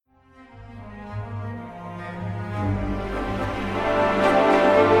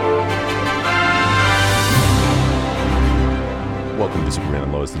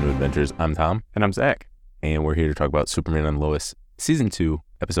Adventures. I'm Tom. And I'm Zach. And we're here to talk about Superman and Lois, Season 2,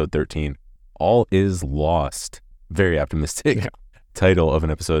 Episode 13. All is Lost. Very optimistic title of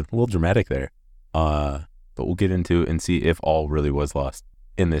an episode. A little dramatic there. But we'll get into and see if all really was lost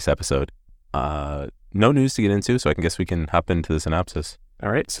in this episode. No news to get into, so I guess we can hop into the synopsis.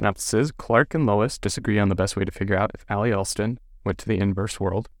 All right, synopsis is Clark and Lois disagree on the best way to figure out if Allie Elston went to the inverse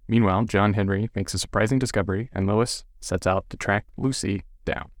world. Meanwhile, John Henry makes a surprising discovery, and Lois sets out to track Lucy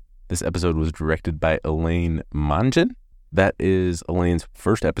down. This episode was directed by Elaine Mongeon. That is Elaine's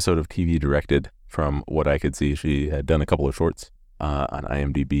first episode of TV directed, from what I could see. She had done a couple of shorts on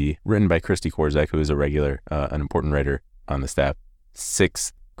IMDb, written by Christy Korzak, who is a regular, an important writer on the staff.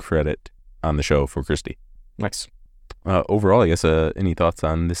 6th credit on the show for Christy. Nice. Overall, I guess, any thoughts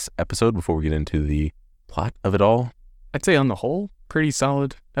on this episode before we get into the plot of it all? I'd say on the whole, pretty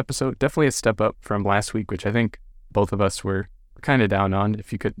solid episode. Definitely a step up from last week, which I think both of us were kind of down on,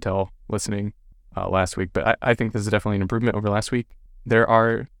 if you couldn't tell listening last week. But I think this is definitely an improvement over last week. There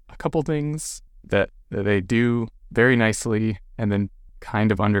are a couple things that they do very nicely and then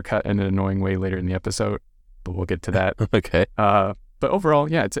kind of undercut in an annoying way later in the episode. But we'll get to that. Okay. But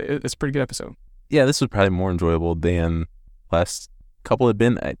overall, yeah, it's a pretty good episode. Yeah, this was probably more enjoyable than last couple had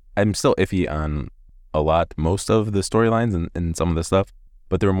been. I'm still iffy on most of the storylines and some of the stuff,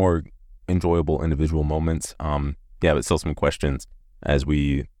 but there were more enjoyable individual moments. But still some questions as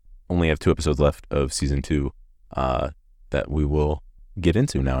we only have 2 episodes left of season 2 that we will get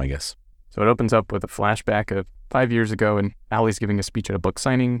into now, I guess. So it opens up with a flashback of 5 years ago, and Allie's giving a speech at a book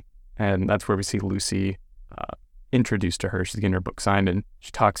signing, and that's where we see Lucy introduced to her. She's getting her book signed, and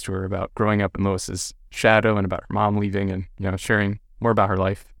she talks to her about growing up in Lois's shadow and about her mom leaving and, sharing more about her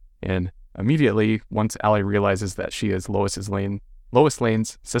life. And immediately, once Allie realizes that she is Lois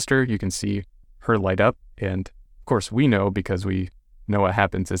Lane's sister, you can see her light up. And of course, we know, because we know what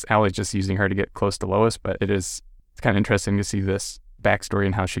happens, is Allie's just using her to get close to Lois, but it's kind of interesting to see this backstory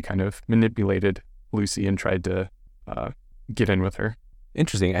and how she kind of manipulated Lucy and tried to get in with her.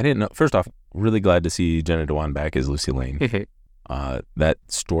 Interesting. I didn't know. First off, really glad to see Jenna Dewan back as Lucy Lane. That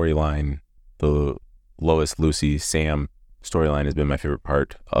storyline, the Lois, Lucy, Sam storyline, has been my favorite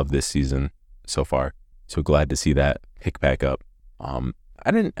part of this season so far. So glad to see that pick back up.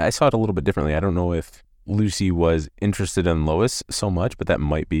 I saw it a little bit differently. I don't know if Lucy was interested in Lois so much, but that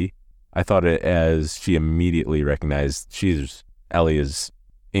might be. I thought it as she immediately recognized Allie is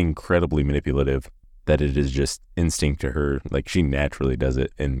incredibly manipulative, that it is just instinct to her. Like, she naturally does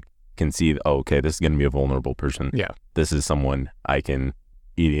it and can see, okay, this is going to be a vulnerable person. Yeah. This is someone I can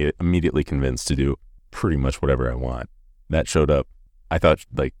immediately convince to do pretty much whatever I want. That showed up. I thought,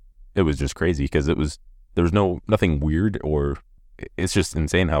 it was just crazy because there was nothing weird, or it's just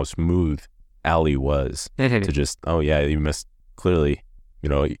insane how smooth Allie was to just, you must clearly,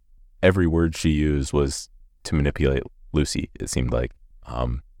 every word she used was to manipulate Lucy, it seemed like.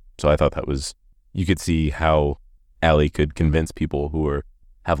 So I thought that was, you could see how Allie could convince people who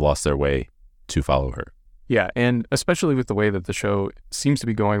have lost their way to follow her. Yeah, and especially with the way that the show seems to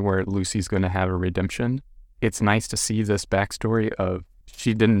be going, where Lucy's going to have a redemption, it's nice to see this backstory of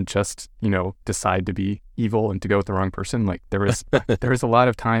she didn't just, decide to be evil and to go with the wrong person. Like, there was a lot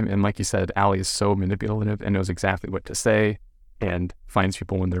of time, and like you said, Allie is so manipulative and knows exactly what to say and finds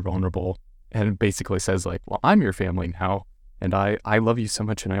people when they're vulnerable and basically says, well, I'm your family now, and I love you so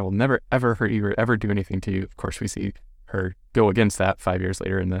much, and I will never, ever hurt you or ever do anything to you. Of course, we see her go against that 5 years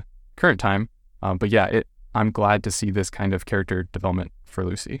later in the current time. I'm glad to see this kind of character development for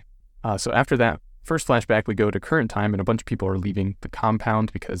Lucy. So after that first flashback, we go to current time, and a bunch of people are leaving the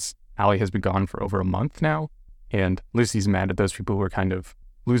compound because Allie has been gone for over a month now, and Lucy's mad at those people who are kind of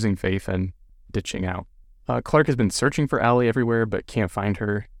losing faith and ditching out. Clark has been searching for Allie everywhere but can't find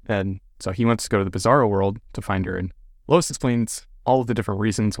her, and so he wants to go to the Bizarro world to find her, and Lois explains all of the different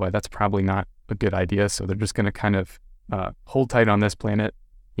reasons why that's probably not a good idea, so they're just going to kind of hold tight on this planet.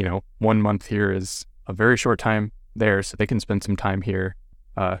 1 month here is a very short time there, so they can spend some time here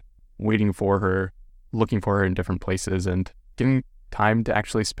waiting for her, looking for her in different places, and getting time to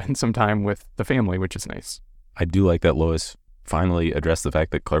actually spend some time with the family, which is nice. I do like that Lois finally addressed the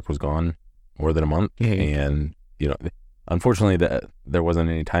fact that Clark was gone more than a month, and unfortunately that there wasn't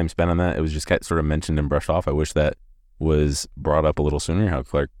any time spent on that. It was just sort of mentioned and brushed off. I wish that was brought up a little sooner, how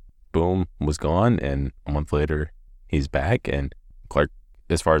Clark, boom, was gone, and a month later he's back, and Clark,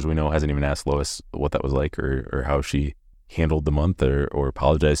 as far as we know, hasn't even asked Lois what that was like or how she handled the month or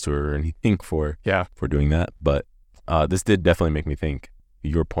apologized to her or anything for doing that. But this did definitely make me think,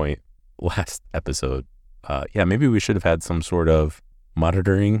 your point last episode, maybe we should have had some sort of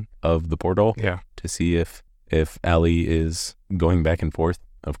monitoring of the portal to see if Allie is going back and forth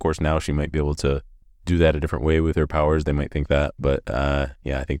of course, now she might be able to do that a different way with her powers. They might think that. But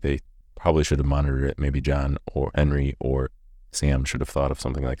yeah, I think they probably should have monitored it. Maybe John or Henry or Sam should have thought of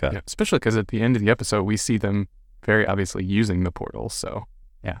something like that. Yeah, especially because at the end of the episode, we see them very obviously using the portal. So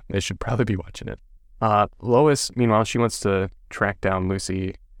yeah, they should probably be watching it. Lois, meanwhile, she wants to track down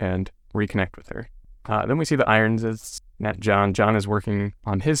Lucy and reconnect with her. Then we see the Irons as Nat and John. John is working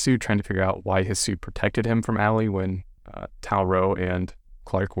on his suit, trying to figure out why his suit protected him from Allie when Tal-Rho and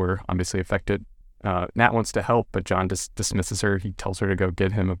Clark were obviously affected. Nat wants to help, but John dismisses her. He tells her to go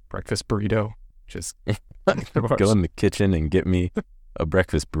get him a breakfast burrito, which is go in the kitchen and get me a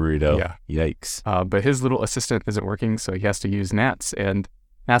breakfast burrito. Yeah. Yikes. But his little assistant isn't working, so he has to use Nat's and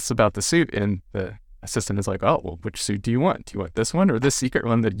asks about the suit, and the assistant is like, oh, well, which suit do you want? Do you want this one or this secret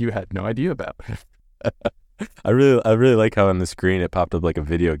one that you had no idea about? I really like how on the screen it popped up like a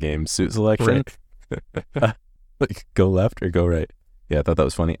video game suit selection. Right. Like go left or go right. Yeah, I thought that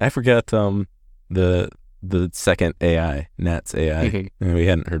was funny. I forgot the second AI, Nat's AI. Mm-hmm. And we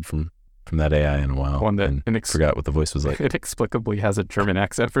hadn't heard from that AI in a while. One that forgot what the voice was like. It inexplicably has a German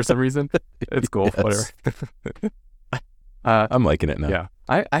accent for some reason. It's cool, whatever. I'm liking it now. Yeah,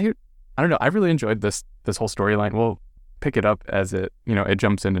 I don't know. I really enjoyed this whole storyline. We'll pick it up as it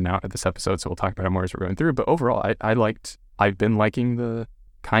jumps in and out of this episode, so we'll talk about it more as we're going through. But overall, I've been liking the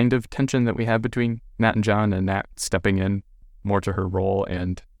kind of tension that we have between Nat and John, and Nat stepping in more to her role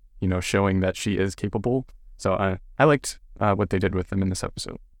and showing that she is capable. So I liked what they did with them in this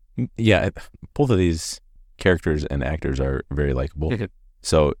episode. Yeah, both of these characters and actors are very likable,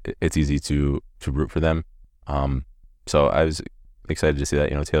 so it's easy to root for them. So I was excited to see that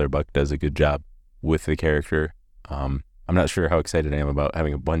Taylor Buck does a good job with the character. I'm not sure how excited I am about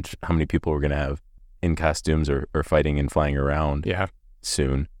having how many people we're gonna have in costumes or fighting and flying around. Yeah.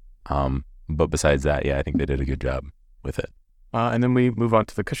 Soon. But besides that, yeah, I think they did a good job with it. And then we move on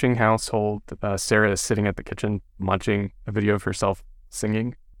to the Cushing household. Sarah is sitting at the kitchen watching a video of herself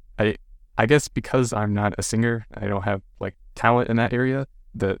singing. I guess because I'm not a singer, I don't have like talent in that area.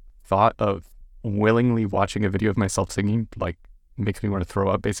 The thought of willingly watching a video of myself singing like makes me want to throw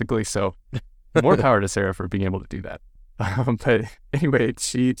up, basically. So more power to Sarah for being able to do that. But anyway,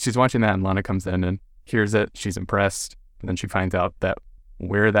 she's watching that, and Lana comes in and hears it. She's impressed, and then she finds out that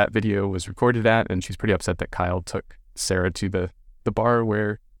where that video was recorded at, and she's pretty upset that Kyle took Sarah to the bar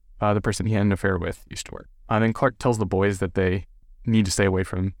where the person he had an affair with used to work. And then Clark tells the boys that they need to stay away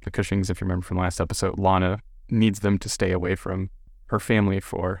from the Cushings. If you remember from last episode, Lana needs them to stay away from her family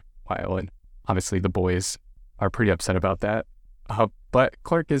for a while, and obviously the boys are pretty upset about that. But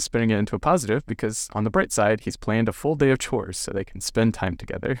Clark is spinning it into a positive because on the bright side, he's planned a full day of chores so they can spend time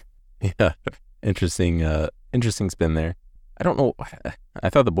together. Yeah, interesting spin there. I don't know. I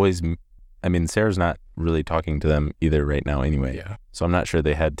thought the boys, Sarah's not really talking to them either right now anyway. Yeah. So I'm not sure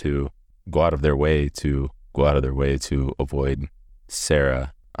they had to go out of their way to avoid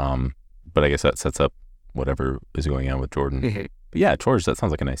Sarah. But I guess that sets up whatever is going on with Jordan. Mm-hmm. But yeah, chores, that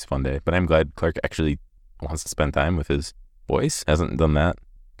sounds like a nice fun day. But I'm glad Clark actually wants to spend time with his boys. Hasn't done that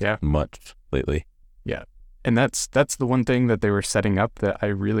much lately. Yeah. And that's the one thing that they were setting up that I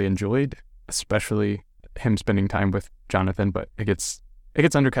really enjoyed, especially him spending time with Jonathan, but it gets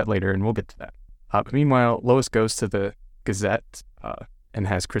undercut later, and we'll get to that. But meanwhile, Lois goes to the Gazette and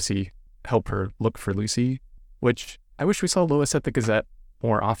has Chrissy help her look for Lucy, which I wish we saw Lois at the Gazette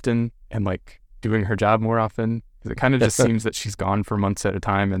more often and like doing her job more often, because it kind of just seems that she's gone for months at a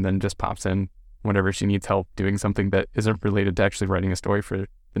time and then just pops in whenever she needs help doing something that isn't related to actually writing a story for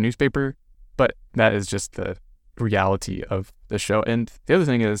the newspaper. But that is just the reality of the show. And the other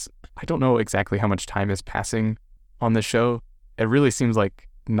thing is, I don't know exactly how much time is passing on the show. It really seems like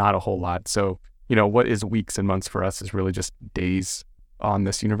not a whole lot. So, what is weeks and months for us is really just days on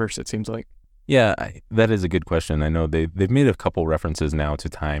this universe, it seems like. Yeah, that is a good question. I know they've made a couple references now to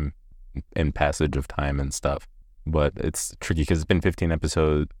time and passage of time and stuff, but it's tricky because it's been 15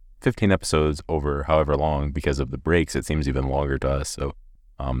 episodes over however long. Because of the breaks, it seems even longer to us. So,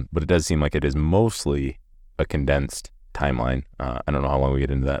 but it does seem like it is mostly a condensed timeline. I don't know how long we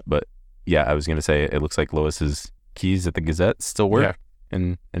get into that, but yeah, I was going to say it looks like Lois's keys at the Gazette still work,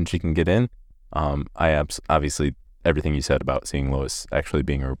 and she can get in. Obviously everything you said about seeing Lois actually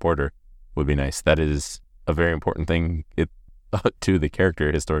being a reporter would be nice. That is a very important thing to the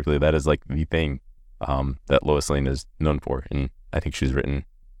character historically. That is like the thing that Lois Lane is known for, and I think she's written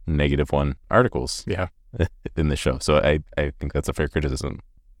 -1 articles in the show. So I think that's a fair criticism.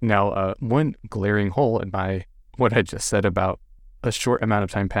 Now, one glaring hole in what I just said about a short amount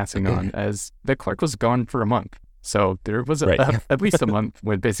of time passing on as that Clark was gone for a month. So there was at least a month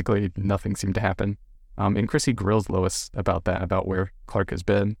when basically nothing seemed to happen. And Chrissy grills Lois about that, about where Clark has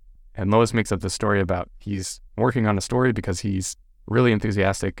been. And Lois makes up the story about he's working on a story because he's really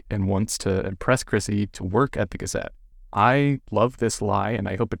enthusiastic and wants to impress Chrissy to work at the Gazette. I love this lie, and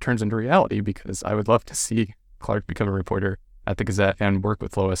I hope it turns into reality because I would love to see Clark become a reporter at the Gazette and work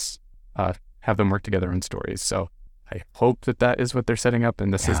with Lois, have them work together on stories. So I hope that is what they're setting up,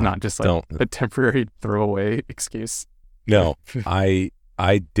 and this is not just like a temporary throwaway excuse. No, I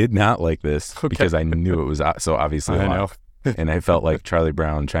did not like this because I knew it was so obviously a lie. And I felt like Charlie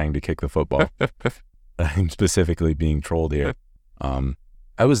Brown trying to kick the football. I'm specifically being trolled here.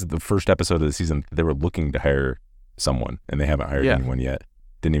 I was the first episode of the season. They were looking to hire someone, and they haven't hired anyone yet.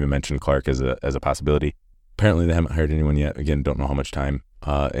 Didn't even mention Clark as a possibility. Apparently, they haven't hired anyone yet. Again, don't know how much time.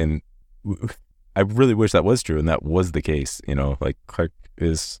 And I really wish that was true, and that was the case. You know, like Clark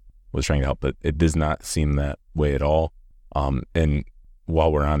was trying to help, but it does not seem that way at all. And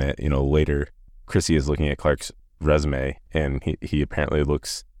while we're on it, you know, later, Chrissy is looking at Clark's resume, and he apparently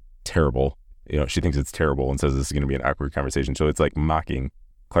looks terrible. You know, she thinks it's terrible and says this is going to be an awkward conversation. So it's like mocking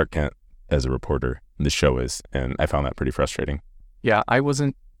Clark Kent as a reporter. The show is, and I found that pretty frustrating. Yeah,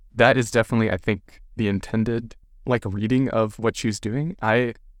 that is definitely, I think, the intended like reading of what she was doing.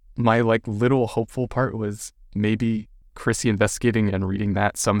 My like little hopeful part was maybe Chrissy investigating and reading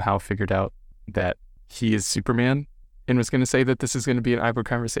that somehow figured out that he is Superman and was going to say that this is going to be an awkward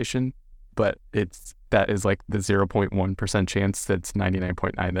conversation, but that is like the 0.1% chance that's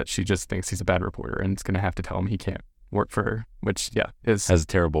 99.9 that she just thinks he's a bad reporter and is going to have to tell him he can't work for her, which has a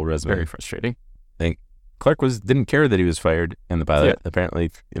terrible resume. Very frustrating. I think Clark didn't care that he was fired in the pilot.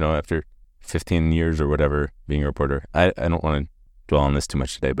 Apparently, you know, after 15 years or whatever being a reporter. I don't want to dwell on this too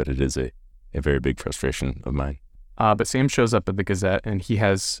much today, but it is a very big frustration of mine. But Sam shows up at the Gazette, and he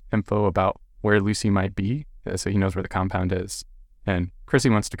has info about where Lucy might be, so he knows where the compound is. And Chrissy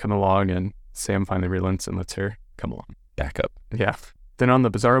wants to come along, and Sam finally relents and lets her come along. Back up. Yeah. Then on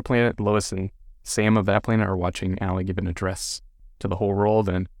the Bizarro planet, Lois and Sam of that planet are watching Allie give an address to the whole world,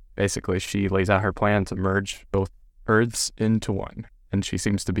 and basically she lays out her plan to merge both Earths into one, and she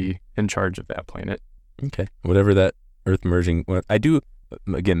seems to be in charge of that planet. Okay. Whatever that Earth merging, I do,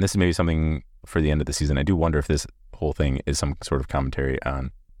 again, this is maybe something for the end of the season. I do wonder if this whole thing is some sort of commentary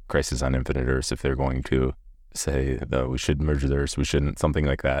on Crisis on Infinite Earths, if they're going to say, no, we should merge the Earths, we shouldn't, something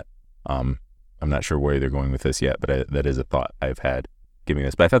like that. I'm not sure where they're going with this yet, but that is a thought I've had giving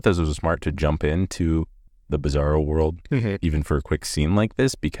this. But I thought this was smart to jump into the Bizarro world, even for a quick scene like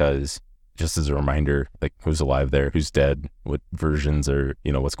this, because just as a reminder, like who's alive there, who's dead, what versions are,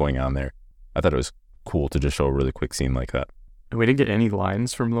 you know, what's going on there. I thought it was cool to just show a really quick scene like that. We didn't get any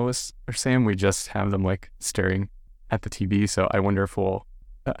lines from Lois or Sam. We just have them like staring at the TV. So I wonder if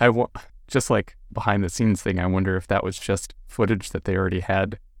just like behind the scenes thing, I wonder if that was just footage that they already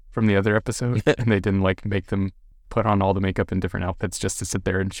had from the other episode and they didn't like make them put on all the makeup in different outfits just to sit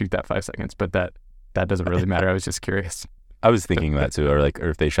there and shoot that 5 seconds. But that doesn't really matter. I was just curious. I was thinking that too, or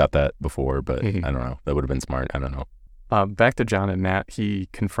if they shot that before, but I don't know. That would have been smart. I don't know. Back to John and Nat. He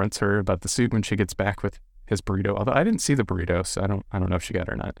confronts her about the suit when she gets back with his burrito. Although I didn't see the burrito, so I don't know if she got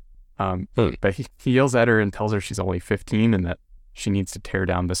it or not. But he yells at her and tells her she's only 15 and that she needs to tear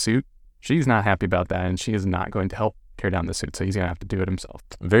down the suit. She's not happy about that, and she is not going to help tear down the suit, so he's going to have to do it himself.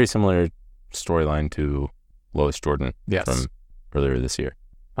 Very similar storyline to Lois Jordan from earlier this year.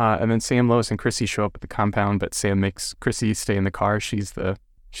 And then Sam, Lois, and Chrissy show up at the compound, but Sam makes Chrissy stay in the car. She's the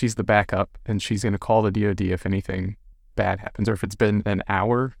backup, and she's going to call the DOD if anything bad happens, or if it's been an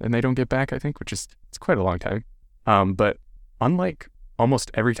hour and they don't get back, I think, it's quite a long time. But unlike almost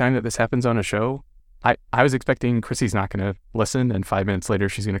every time that this happens on a show, I was expecting Chrissy's not going to listen, and 5 minutes later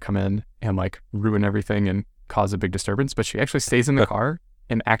she's going to come in and like ruin everything and cause a big disturbance, but she actually stays in the car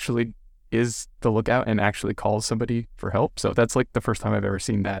and actually is the lookout and actually calls somebody for help. So that's like the first time I've ever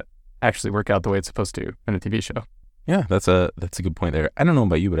seen that actually work out the way it's supposed to in a TV show. Yeah, that's a good point there. I don't know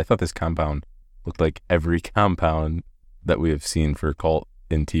about you, but I thought this compound looked like every compound that we have seen for cult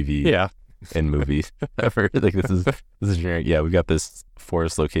in TV in movies ever. Like this is generic. Yeah, we've got this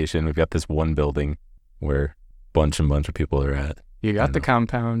forest location, we've got this one building where bunch of people are at. You got the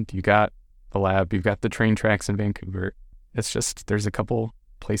compound, you got the lab, you've got the train tracks in Vancouver. It's just there's a couple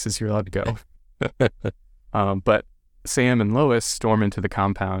places you're allowed to go. But Sam and Lois storm into the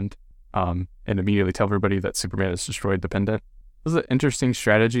compound and immediately tell everybody that Superman has destroyed the pendant. This is an interesting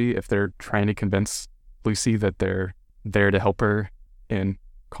strategy if they're trying to convince Lucy that they're there to help her and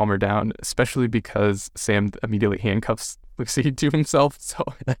calm her down, especially because Sam immediately handcuffs Lucy to himself. So,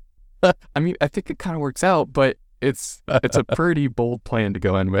 I mean, I think it kind of works out, but it's a pretty bold plan to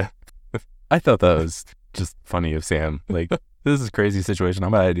go in with. I thought that was just funny of Sam. Like, this is a crazy situation.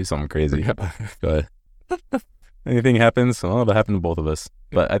 I'm about to do something crazy. Go ahead. Anything happens, well, it'll happen to both of us.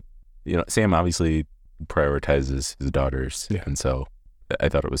 But Sam obviously prioritizes his daughters, and so I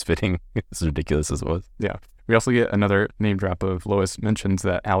thought it was fitting, as ridiculous as it was. Yeah. We also get another name drop of Lois mentions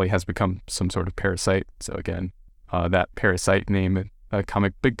that Allie has become some sort of parasite. So again, that parasite name, a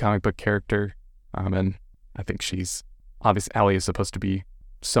big comic book character, and I think Allie is supposed to be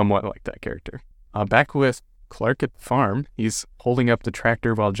somewhat like that character. Back with Clark at the farm, he's holding up the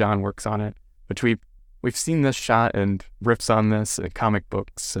tractor while John works on it, which we've seen this shot and riffs on this in comic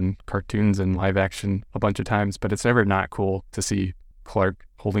books and cartoons and live action a bunch of times, but it's never not cool to see Clark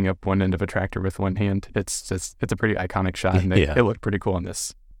holding up one end of a tractor with one hand. It's a pretty iconic shot, and it looked pretty cool in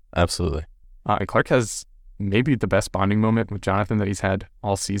this. Absolutely. And Clark has maybe the best bonding moment with Jonathan that he's had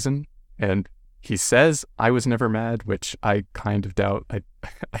all season, and he says, "I was never mad," which I kind of doubt. I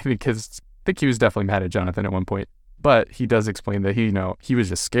think he was definitely mad at Jonathan at one point, but he does explain that he was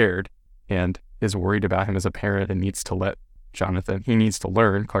just scared and is worried about him as a parent and needs to let Clark needs to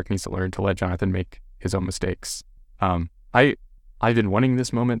learn to let Jonathan make his own mistakes. I've been wanting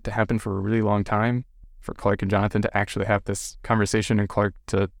this moment to happen for a really long time, for Clark and Jonathan to actually have this conversation and Clark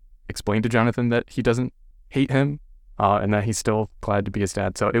to explain to Jonathan that he doesn't hate him and that he's still glad to be his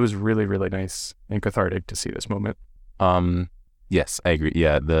dad. So it was really, really nice and cathartic to see this moment. Yes, I agree.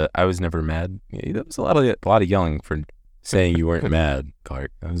 Yeah, I was never mad. Yeah, that was a lot of yelling for saying you weren't mad,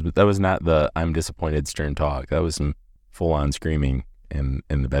 Clark. That was not the I'm disappointed stern talk. That was some full on screaming in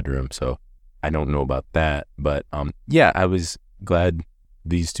the bedroom. So I don't know about that, but I was glad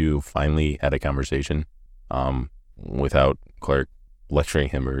these two finally had a conversation without Clark lecturing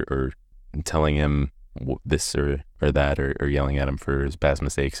him or telling him this or that or yelling at him for his past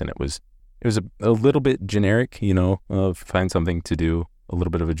mistakes. And it was a little bit generic, find something to do, a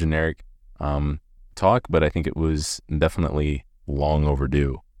little bit of a generic talk, but I think it was definitely long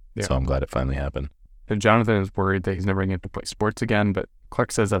overdue. Yeah. So I'm glad it finally happened. And Jonathan is worried that he's never going to get to play sports again, but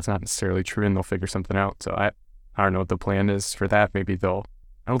Clark says that's not necessarily true and they'll figure something out. So I don't know what the plan is for that. Maybe I don't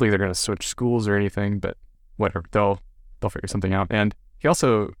think they're going to switch schools or anything, but whatever. They'll figure something out. And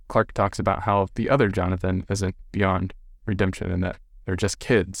Clark talks about how the other Jonathan isn't beyond redemption and that they're just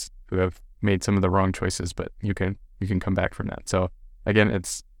kids who have made some of the wrong choices, but you can come back from that. So again,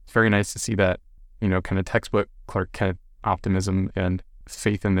 it's very nice to see that, kind of textbook Clark Kent optimism and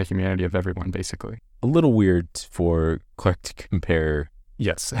faith in the humanity of everyone, basically. A little weird for Clark to compare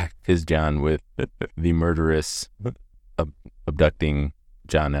his John with the murderous abducting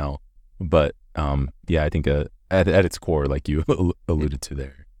John L. But I think at its core, like you alluded to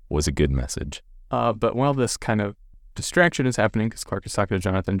there, was a good message. But while this kind of distraction is happening, because Clark is talking to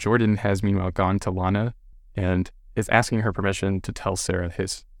Jonathan, Jordan has meanwhile gone to Lana and is asking her permission to tell Sarah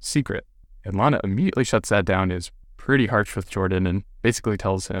his secret. And Lana immediately shuts that down, is pretty harsh with Jordan, and basically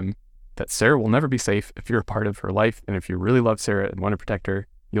tells him that Sarah will never be safe if you're a part of her life, and if you really love Sarah and want to protect her,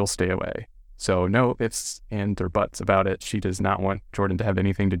 you'll stay away. So no ifs and or buts about it. She does not want Jordan to have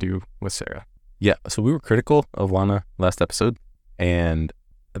anything to do with Sarah. Yeah, so we were critical of Lana last episode, and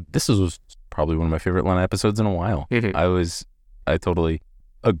this was probably one of my favorite Lana episodes in a while. I totally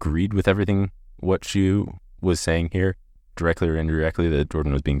agreed with everything what she was saying here, directly or indirectly, that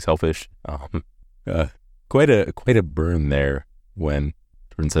Jordan was being selfish. Quite a burn there when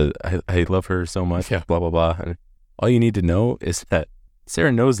Jordan said, I love her so much, blah, blah, blah. And all you need to know is that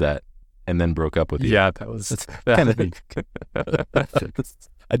Sarah knows that and then broke up with you. Yeah, that was kind of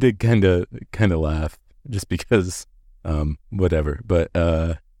I did kind of laugh just because whatever. But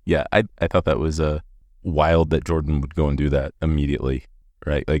I thought that was wild that Jordan would go and do that immediately,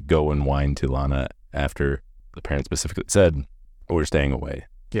 right? Like go and whine to Lana after the parents specifically said, we're staying away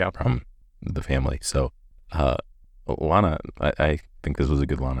from the family. So Lana, I think this was a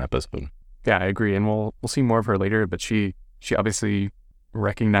good Lana episode. Yeah, I agree. And we'll see more of her later, but she obviously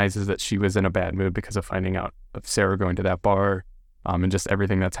recognizes that she was in a bad mood because of finding out of Sarah going to that bar and just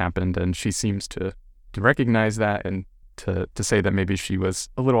everything that's happened. And she seems to recognize that and to say that maybe she was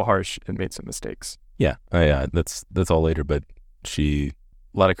a little harsh and made some mistakes. Yeah, that's all later, but a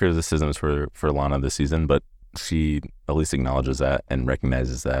lot of criticisms for Lana this season, but she at least acknowledges that and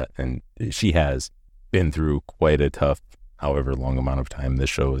recognizes that, and she has been through quite a tough, however long amount of time this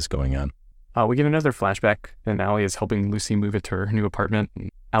show is going on. We get another flashback, and Allie is helping Lucy move into her new apartment.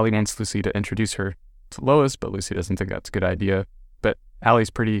 Allie wants Lucy to introduce her to Lois, but Lucy doesn't think that's a good idea. But Allie's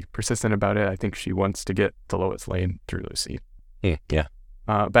pretty persistent about it. I think she wants to get to Lois Lane through Lucy. Yeah.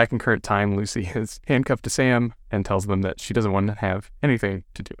 Back in current time, Lucy is handcuffed to Sam and tells them that she doesn't want to have anything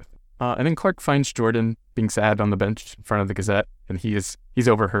to do with it. And then Clark finds Jordan being sad on the bench in front of the Gazette, and he's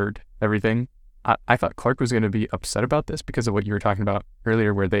overheard everything. I thought Clark was going to be upset about this because of what you were talking about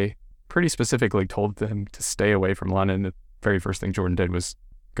earlier, where they pretty specifically told them to stay away from Lana, and the very first thing Jordan did was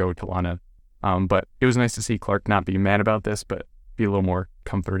go to Lana. But it was nice to see Clark not be mad about this, but be a little more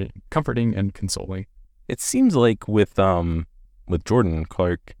comforting and consoling. It seems like with Jordan,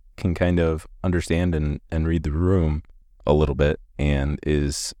 Clark can kind of understand and read the room a little bit and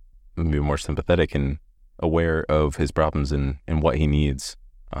is maybe more sympathetic and aware of his problems and what he needs.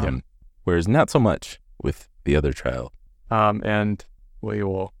 Whereas not so much with the other child. And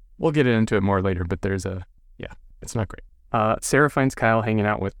we'll get into it more later, but it's not great. Sarah finds Kyle hanging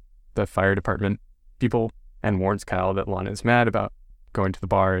out with the fire department people and warns Kyle that Lana is mad about going to the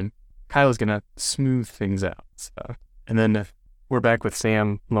bar, and Kyle is going to smooth things out. And then we're back with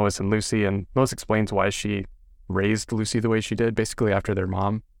Sam, Lois, and Lucy, and Lois explains why she raised Lucy the way she did, basically after their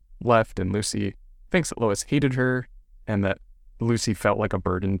mom left, and Lucy thinks that Lois hated her and that Lucy felt like a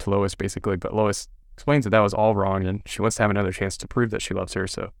burden to Lois, basically, but Lois explains that was all wrong and she wants to have another chance to prove that she loves her.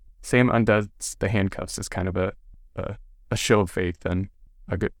 So Sam undoes the handcuffs as kind of a show of faith and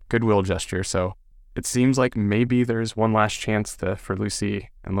a goodwill gesture. So it seems like maybe there's one last chance for Lucy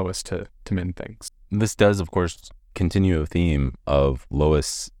and Lois to mend things. This does, of course, continue a theme of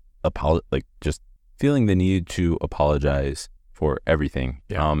Lois just feeling the need to apologize for everything.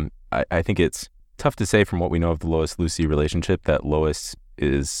 Yeah. I think it's tough to say from what we know of the Lois-Lucy relationship that Lois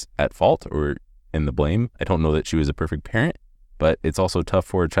is at fault or in the blame. I don't know that she was a perfect parent, but it's also tough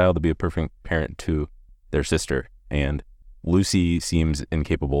for a child to be a perfect parent to their sister. And Lucy seems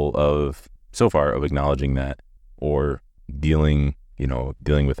incapable so far of acknowledging that or dealing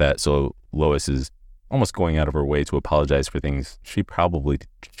with that. So Lois is almost going out of her way to apologize for things she probably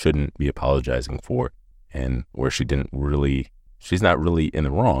shouldn't be apologizing for, and where she's not really in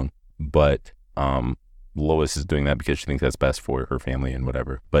the wrong, but Lois is doing that because she thinks that's best for her family and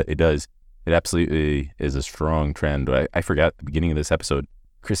whatever. But it absolutely is a strong trend. I forgot at the beginning of this episode,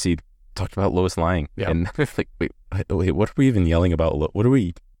 Chrissy talked about Lois lying. Yeah. And like, wait, what are we even yelling about? What are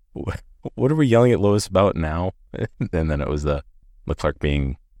we yelling at Lois about now? And then it was the Clark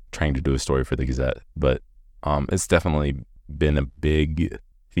trying to do a story for the Gazette. But it's definitely been a big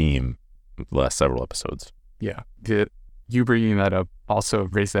theme the last several episodes. Yeah. You bringing that up also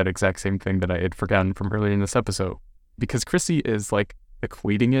raised that exact same thing that I had forgotten from earlier in this episode, because Chrissy is like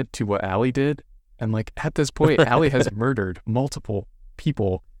equating it to what Allie did. And like at this point, Allie has murdered multiple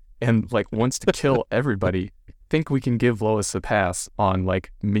people and like wants to kill everybody. Think we can give Lois a pass on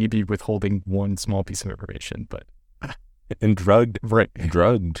like maybe withholding one small piece of information, but and drugged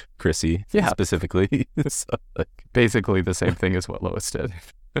Chrissy, yeah, specifically. So, basically the same thing as what Lois did.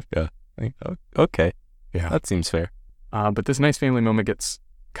 Yeah. Okay. Yeah, that seems fair. But this nice family moment gets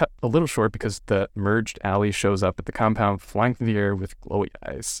cut a little short because the merged Allie shows up at the compound flying through the air with glowy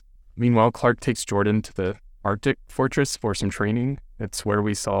eyes. Meanwhile, Clark takes Jordan to the Arctic fortress for some training. It's where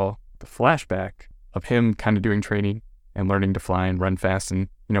we saw the flashback of him kind of doing training and learning to fly and run fast and,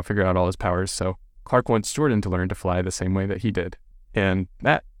 figure out all his powers. So Clark wants Jordan to learn to fly the same way that he did. And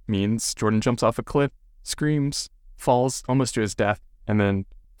that means Jordan jumps off a cliff, screams, falls almost to his death, and then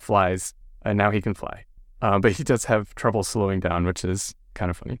flies. And now he can fly. But he does have trouble slowing down, which is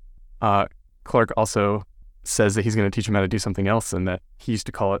kind of funny. Clark also says that he's going to teach him how to do something else and that he used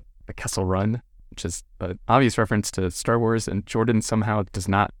to call it the Kessel Run, which is an obvious reference to Star Wars, and Jordan somehow does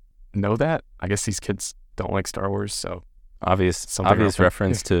not know that. I guess these kids don't like Star Wars, so obvious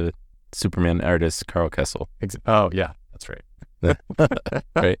reference to Superman artist Carl Kessel. Oh, yeah, that's right.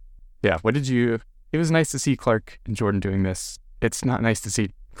 Right. Yeah, it was nice to see Clark and Jordan doing this. It's not nice to see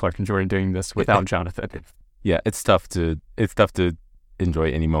Clark and Jordan doing this without Jonathan. Yeah, it's tough to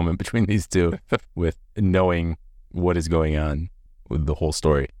enjoy any moment between these two with knowing what is going on with the whole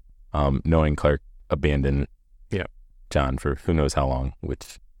story. Knowing Clark abandoned John for who knows how long,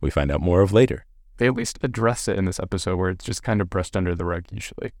 which we find out more of later. They at least address it in this episode where it's just kind of brushed under the rug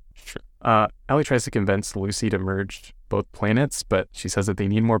usually. Sure. Allie tries to convince Lucy to merge both planets, but she says that they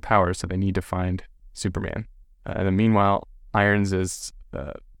need more power, so they need to find Superman. And then meanwhile,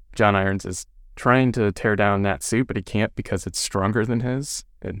 John Irons is trying to tear down Nat's suit, but he can't because it's stronger than his.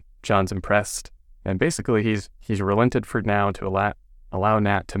 And John's impressed. And basically, he's relented for now to allow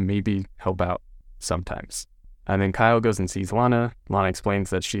Nat to maybe help out sometimes. And then Kyle goes and sees Lana. Lana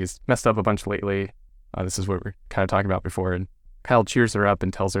explains that she's messed up a bunch lately. This is what we're kind of talking about before. And Kyle cheers her up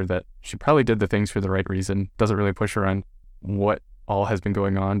and tells her that she probably did the things for the right reason. Doesn't really push her on what all has been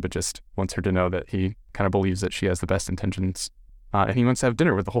going on, but just wants her to know that he kind of believes that she has the best intentions. And he wants to have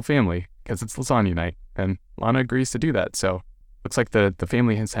dinner with the whole family because it's lasagna night. And Lana agrees to do that. So looks like the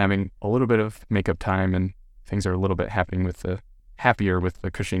family is having a little bit of makeup time and things are a little bit happening happier with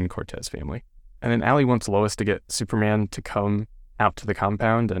the Cushing-Cortez family. And then Allie wants Lois to get Superman to come out to the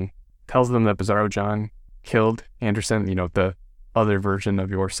compound, and tells them that Bizarro John killed Anderson, the other version of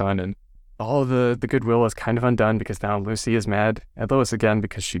your son, and all the goodwill is kind of undone because now Lucy is mad at Lois again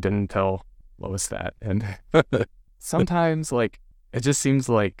because she didn't tell Lois that. And sometimes, like, it just seems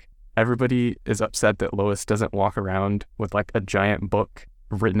like everybody is upset that Lois doesn't walk around with like a giant book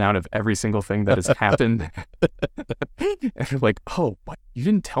written out of every single thing that has happened. And they're like, oh, what? You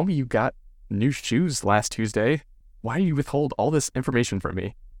didn't tell me you got new shoes last Tuesday. Why do you withhold all this information from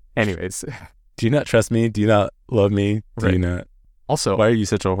me? Anyways. Do you not trust me? Do you not love me? Do Right. you not? Also, Why are you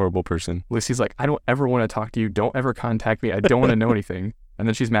such a horrible person? Lucy's like, I don't ever want to talk to you. Don't ever contact me. I don't want to know anything. And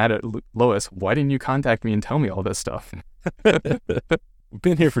then she's mad at Lois. Why didn't you contact me and tell me all this stuff? We've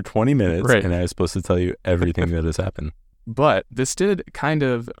been here for 20 minutes, Right. and I was supposed to tell you everything that has happened. But this did kind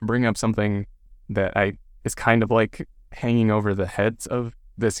of bring up something that is kind of like hanging over the heads of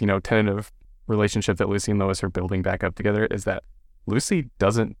this, tentative relationship that Lucy and Lois are building back up together, is that Lucy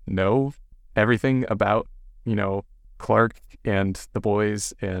doesn't know everything about, Clark and the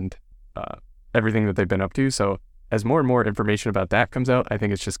boys and everything that they've been up to. So as more and more information about that comes out, I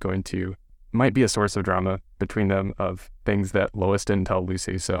think it's just might be a source of drama between them of things that Lois didn't tell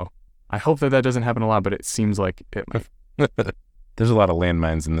Lucy. So I hope that doesn't happen a lot, but it seems like it might. There's a lot of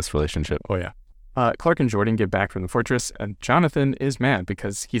landmines in this relationship. Oh, yeah. Clark and Jordan get back from the fortress, and Jonathan is mad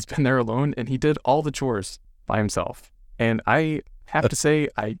because he's been there alone and he did all the chores by himself. And I have to say,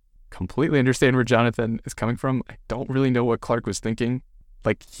 I completely understand where Jonathan is coming from. I don't really know what Clark was thinking.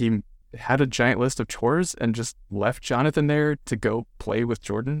 Like, he had a giant list of chores and just left Jonathan there to go play with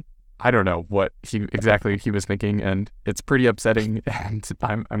Jordan. I don't know what exactly he was thinking, and it's pretty upsetting, and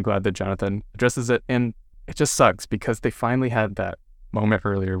I'm glad that Jonathan addresses it. And it just sucks because they finally had that moment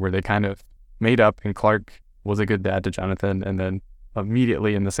earlier where they kind of made up and Clark was a good dad to Jonathan, and then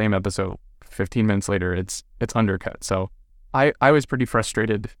immediately in the same episode, 15 minutes later, it's undercut. So I was pretty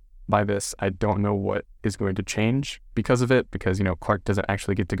frustrated by this. I don't know what is going to change because of it, because, Clark doesn't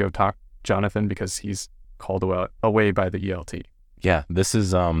actually get to go talk Jonathan because he's called away by the ELT. Yeah, this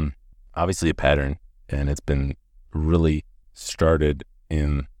is obviously a pattern, and it's been really started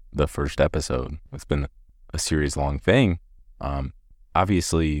in the first episode. It's been a series-long thing.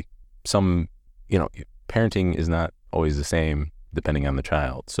 Obviously, parenting is not always the same depending on the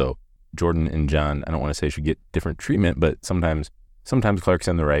child. So Jordan and John, I don't want to say should get different treatment, but sometimes Clark's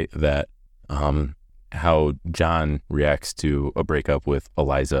in the right that how John reacts to a breakup with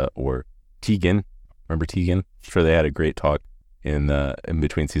Eliza or Tegan. Remember Tegan? Sure, they had a great talk in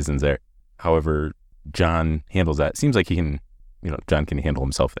between seasons there. However, John handles that. Seems like John can handle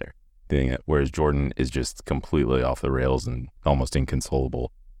himself there, doing it, whereas Jordan is just completely off the rails and almost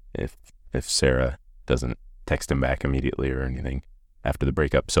inconsolable if Sarah doesn't text him back immediately or anything after the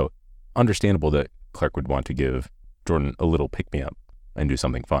breakup. So understandable that Clark would want to give Jordan a little pick-me-up and do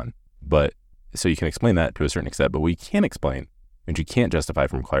something fun. But so you can explain that to a certain extent, but what you can't explain and you can't justify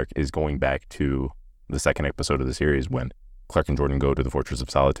from Clark is going back to the second episode of the series when Clark and Jordan go to the Fortress of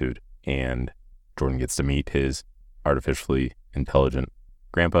Solitude and Jordan gets to meet his artificially intelligent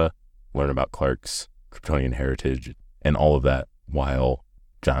grandpa, learn about Clark's Kryptonian heritage and all of that while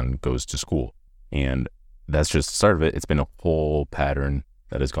John goes to school. And that's just the start of it. It's been a whole pattern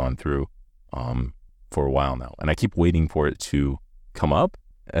that has gone through for a while now. And I keep waiting for it to come up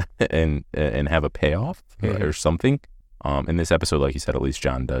and have a payoff or something. In this episode, like you said, at least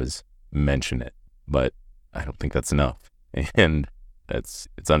John does mention it, but I don't think that's enough. And it's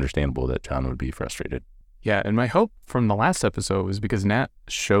understandable that John would be frustrated. Yeah, and my hope from the last episode was because Nat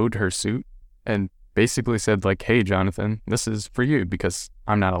showed her suit and basically said, like, hey, Jonathan, this is for you because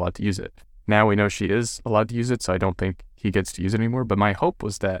I'm not allowed to use it. Now we know she is allowed to use it, so I don't think he gets to use it anymore. But my hope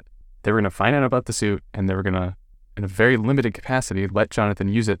was that they were going to find out about the suit and they were going to, in a very limited capacity, let Jonathan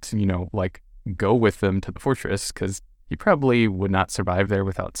use it to, go with them to the fortress because he probably would not survive there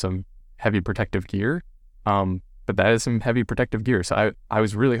without some heavy protective gear. But that is some heavy protective gear. So I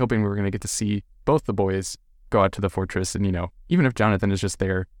was really hoping we were going to get to see both the boys go out to the fortress. And, even if Jonathan is just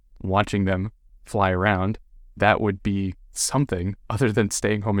there watching them fly around, that would be something other than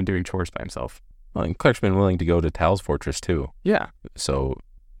staying home and doing chores by himself. Well, and Clark's been willing to go to Tal's fortress too. Yeah. So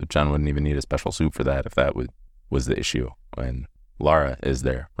John wouldn't even need a special suit for that if that was the issue. And Lara is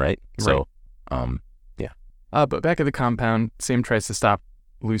there, right? So, yeah. But back at the compound, Sam tries to stop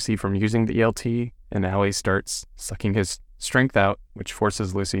Lucy from using the ELT, and Allie starts sucking his strength out, which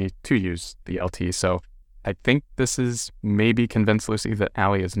forces Lucy to use the ELT. So I think this is maybe convince Lucy that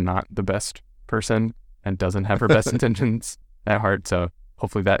Allie is not the best person and doesn't have her best intentions at heart. So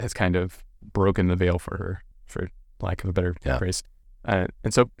hopefully that has kind of broken the veil for her, for lack of a better phrase. And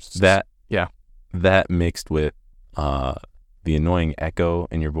so that mixed with the annoying echo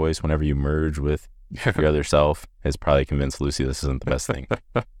in your voice whenever you merge with your other self has probably convinced Lucy this isn't the best thing.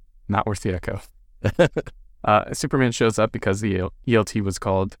 Not worth the echo. Superman shows up because the ELT was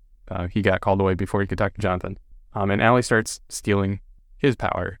called. He got called away before he could talk to Jonathan. And Allie starts stealing his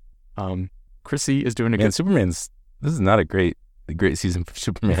power. Chrissy is doing a good... This is not a great season for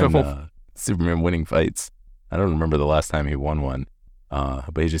Superman. Superman winning fights. I don't remember the last time he won one.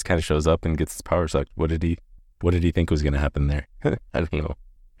 But he just kind of shows up and gets his power sucked. What did he think was going to happen there? I don't know.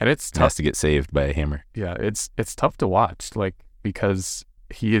 And it's tough. He has to get saved by a hammer. Yeah, it's tough to watch, because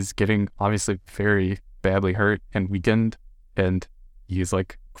he is getting obviously very badly hurt and weakened, and he's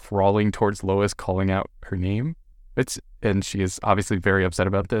crawling towards Lois, calling out her name. And she is obviously very upset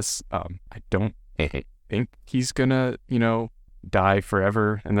about this. I don't think he's gonna, die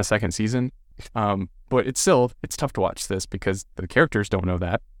forever in the second season. But it's tough to watch this because the characters don't know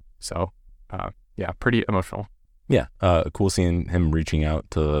that. So, yeah, pretty emotional. Yeah, cool seeing him reaching out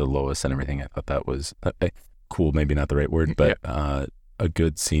to Lois and everything. I thought that was cool, maybe not the right word, but a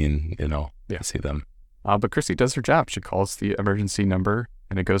good scene, to see them. But Chrissy does her job. She calls the emergency number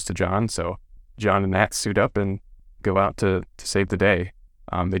and it goes to John. So John and Nat suit up and go out to save the day.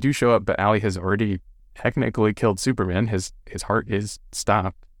 They do show up, but Allie has already technically killed Superman. His heart is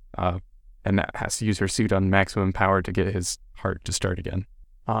stopped. And Nat has to use her suit on maximum power to get his heart to start again.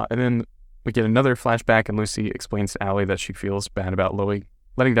 And then we get another flashback, and Lucy explains to Allie that she feels bad about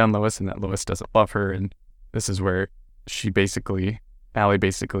letting down Lois and that Lois doesn't love her. And this is where Allie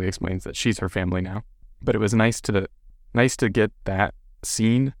basically explains that she's her family now. But it was nice to get that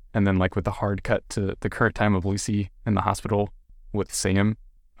scene, and then with the hard cut to the current time of Lucy in the hospital with Sam.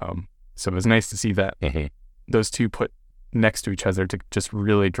 So it was nice to see that those two put next to each other to just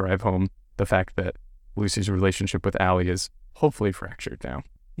really drive home the fact that Lucy's relationship with Allie is hopefully fractured now.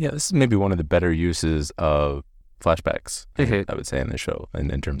 Yeah, this is maybe one of the better uses of flashbacks, I would say, in the show.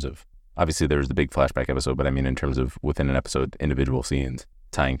 And in terms of, obviously there was the big flashback episode, but I mean in terms of within an episode, individual scenes,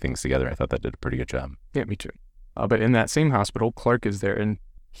 tying things together, I thought that did a pretty good job. Yeah, me too. But in that same hospital, Clark is there and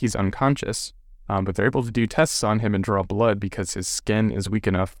he's unconscious, but they're able to do tests on him and draw blood because his skin is weak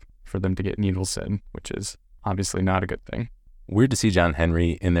enough for them to get needles in, which is obviously not a good thing. Weird to see John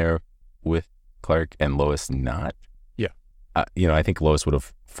Henry in there with Clark and Lois not. Yeah. I think Lois would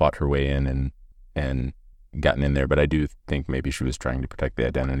have fought her way in and gotten in there, but I do think maybe she was trying to protect the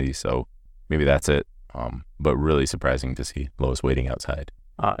identity, so maybe that's it. But really surprising to see Lois waiting outside.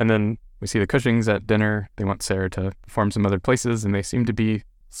 And then we see the Cushings at dinner. They want Sarah to perform some other places, and they seem to be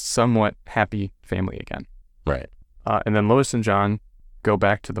somewhat happy family again. Right. And then Lois and John go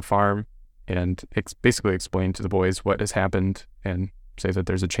back to the farm and basically explain to the boys what has happened and say that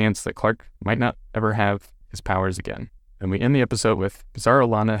there's a chance that Clark might not ever have his powers again. And we end the episode with Bizarro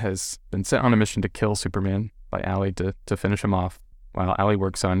Lana has been sent on a mission to kill Superman by Allie to finish him off, while Allie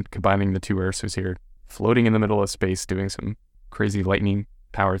works on combining the two Earths, who's here floating in the middle of space doing some crazy lightning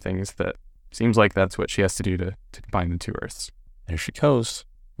power things that seems like that's what she has to do to combine the two Earths. There she goes.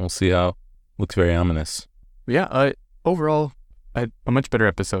 We'll see how. Looks very ominous. Yeah, overall, a much better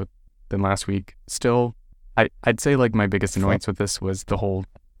episode than last week. Still, I'd say my biggest annoyance with this was the whole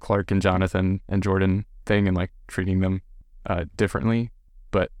Clark and Jonathan and Jordan thing and treating them differently.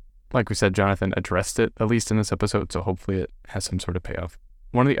 But like we said, Jonathan addressed it, at least in this episode, so hopefully it has some sort of payoff.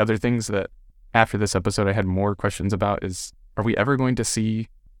 One of the other things that after this episode I had more questions about is, are we ever going to see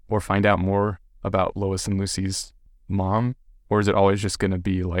or find out more about Lois and Lucy's mom? Or is it always just going to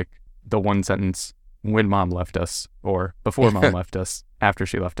be the one sentence, when mom left us, or before mom left us, after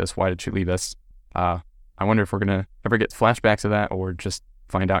she left us, why did she leave us? I wonder if we're going to ever get flashbacks of that or just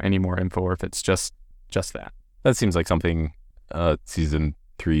find out any more info, or if it's just that. That seems like something season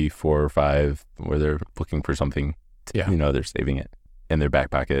 3, 4, or 5, where they're looking for something, they're saving it in their back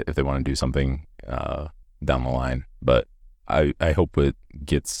pocket if they want to do something down the line. But I hope it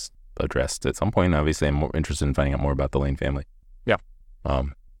gets addressed at some point. Obviously, I'm more interested in finding out more about the Lane family. Yeah.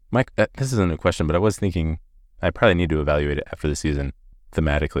 Mike, this isn't a question, but I was thinking I probably need to evaluate it after the season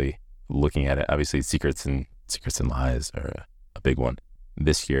thematically, looking at it. Obviously, Secrets and Lies are a big one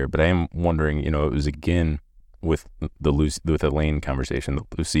this year, but I am wondering, it was again with the Lane conversation, the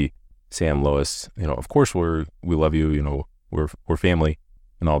Lucy, Sam, Lois, of course we love you, we're family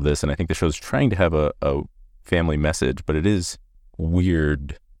and all of this. And I think the show's trying to have a family message, but it is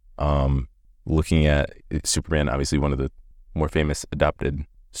weird looking at Superman, obviously one of the more famous adopted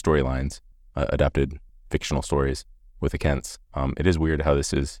storylines, adopted fictional stories with the Kents. It is weird how the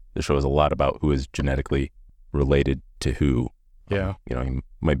show is a lot about who is genetically related to who. Yeah. He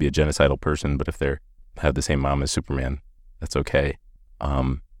might be a genocidal person, but if they have the same mom as Superman, that's okay.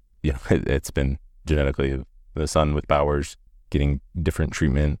 It's been genetically the son with powers getting different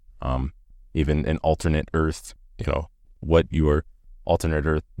treatment, even an alternate Earth, what your alternate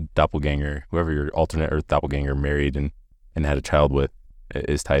Earth doppelganger, whoever your alternate Earth doppelganger married and had a child with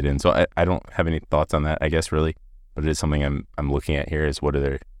is tied in. So I don't have any thoughts on that, I guess, really, but it is something I'm looking at here is what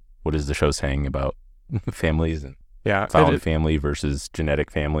is the show saying about families and found family versus genetic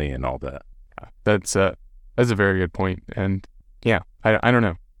family and all that. That's a very good point. And I don't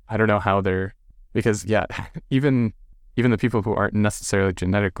know. I don't know how they're, because even the people who aren't necessarily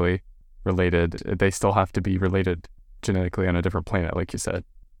genetically related, they still have to be related genetically on a different planet, like you said,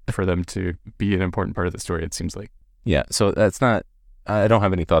 for them to be an important part of the story, it seems like. Yeah, so I don't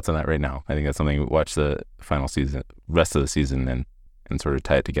have any thoughts on that right now. I think that's something we watch the final season, rest of the season, and sort of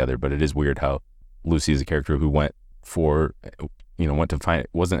tie it together. But it is weird how Lucy is a character who went to find,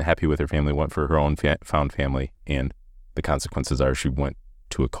 wasn't happy with her family, went for her own found family, and the consequences are she went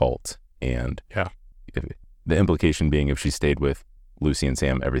to a cult. And the implication being if she stayed with Lucy and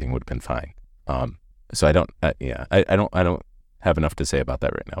Sam, everything would have been fine. So I don't have enough to say about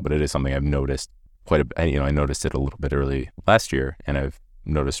that right now, but it is something I've noticed quite a bit. I noticed it a little bit early last year, and I've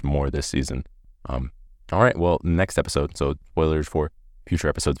noticed more this season. All right, well, next episode, so spoilers for future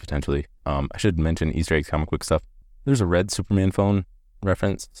episodes potentially. I should mention Easter eggs, comic book stuff. There's a red Superman phone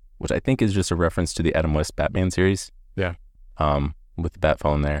reference, which I think is just a reference to the Adam West Batman series. Yeah. With the bat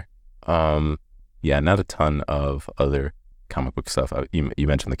phone there. Not a ton of other comic book stuff. You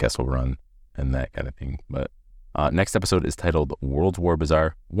mentioned the Kessel Run and that kind of thing. But next episode is titled World War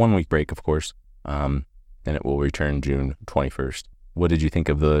Bazaar. 1 week break, of course. And it will return June 21st. What did you think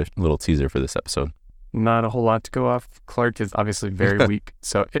of the little teaser for this episode? Not a whole lot to go off. Clark is obviously very weak.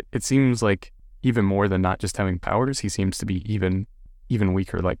 So it seems like even more than not just having powers, he seems to be even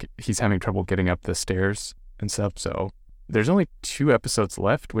weaker. Like he's having trouble getting up the stairs and stuff. So there's only 2 episodes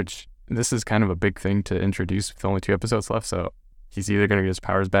left, which this is kind of a big thing to introduce with only 2 episodes left. So he's either going to get his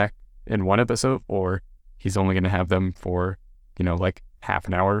powers back in 1 episode, or he's only going to have them for, like half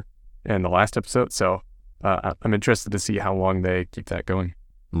an hour in the last episode. So I'm interested to see how long they keep that going.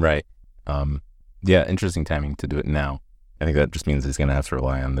 Right. Interesting timing to do it now. I think that just means he's going to have to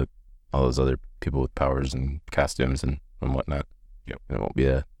rely on all those other people with powers and costumes and whatnot. Yep. It won't be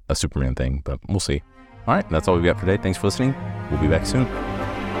a Superman thing, but we'll see. All right, that's all we've got for today. Thanks for listening. We'll be back soon.